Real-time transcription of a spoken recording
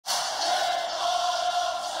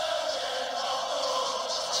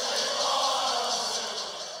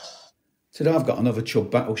Today I've got another Chubb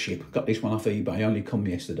Battleship. Got this one off eBay, only come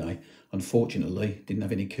yesterday. Unfortunately, didn't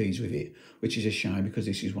have any keys with it, which is a shame because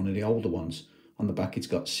this is one of the older ones. On the back it's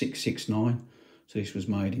got 669, so this was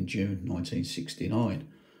made in June 1969.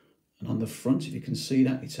 And on the front, if you can see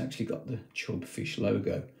that, it's actually got the Chubb fish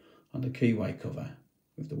logo on the keyway cover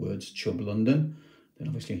with the words Chubb London. Then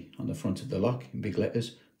obviously on the front of the lock in big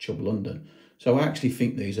letters, Chubb London. So I actually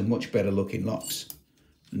think these are much better looking locks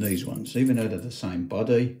than these ones, even though they're the same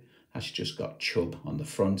body. That's just got Chubb on the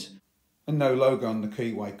front and no logo on the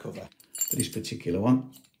keyway cover. But this particular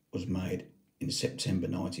one was made in September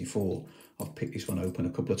 94. I've picked this one open a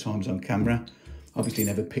couple of times on camera. Obviously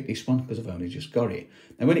never picked this one because I've only just got it.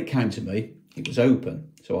 Now when it came to me, it was open.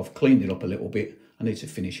 So I've cleaned it up a little bit. I need to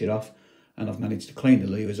finish it off. And I've managed to clean the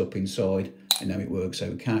levers up inside and now it works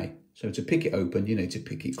okay. So to pick it open, you need to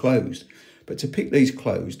pick it closed. But to pick these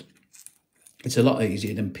closed, it's a lot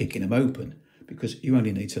easier than picking them open, because you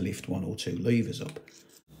only need to lift one or two levers up.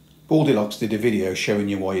 Baldylocks did a video showing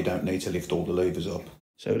you why you don't need to lift all the levers up.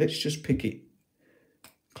 So let's just pick it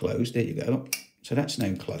closed. There you go. So that's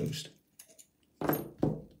now closed. And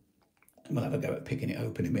we'll have a go at picking it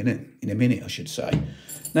open in a minute, I should say.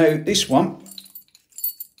 Now this one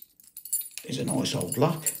is a nice old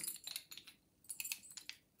lock.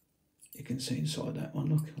 You can see inside that one,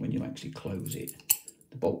 look, when you actually close it,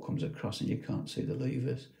 the bolt comes across and you can't see the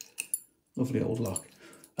levers. Lovely old lock.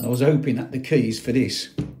 And I was hoping that the keys for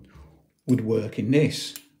this would work in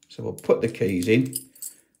this. So I'll put the keys in,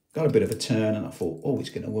 got a bit of a turn and I thought, oh, it's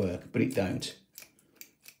going to work, but it don't.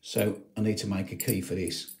 So I need to make a key for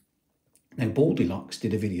this. Now Baldylocks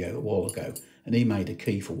did a video a while ago and he made a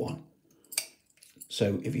key for one.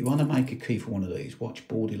 So if you want to make a key for one of these, watch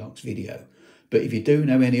Baldylocks video. But if you do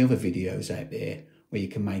know any other videos out there where you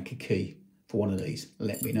can make a key for one of these,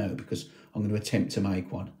 let me know, because I'm going to attempt to make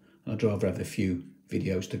one. And I'd rather have a few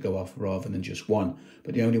videos to go off rather than just one.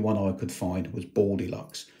 But the only one I could find was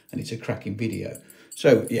Baldylocks, and it's a cracking video.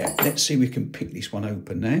 So yeah, let's see if we can pick this one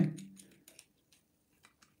open now.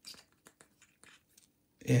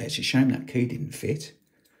 Yeah, it's a shame that key didn't fit.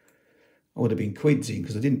 I would have been quids in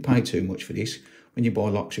because I didn't pay too much for this. When you buy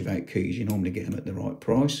locks without keys, you normally get them at the right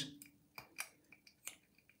price.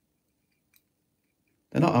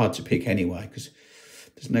 They're not hard to pick anyway because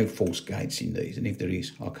there's no false gates in these, and if there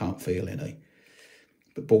is, I can't feel any.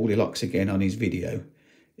 But Baldylocks, again, on his video,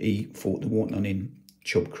 he thought there weren't none in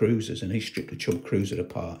Chubb Cruisers, and he stripped the Chubb Cruiser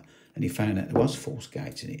apart, and he found out there was false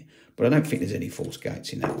gates in it. But I don't think there's any false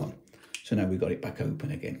gates in that one. So now we've got it back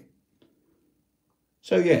open again.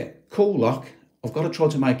 So yeah, cool lock. I've got to try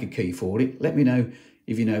to make a key for it. Let me know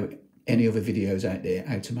if you know any other videos out there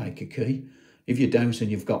how to make a key. If you don't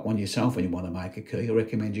and you've got one yourself and you want to make a key, I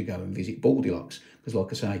recommend you go and visit Baldylocks, because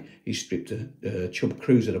like I say, he stripped a Chubb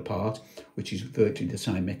Cruiser apart, which is virtually the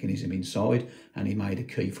same mechanism inside, and he made a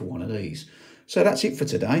key for one of these. So that's it for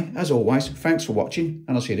today. As always, thanks for watching,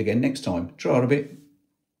 and I'll see you again next time. Try a bit.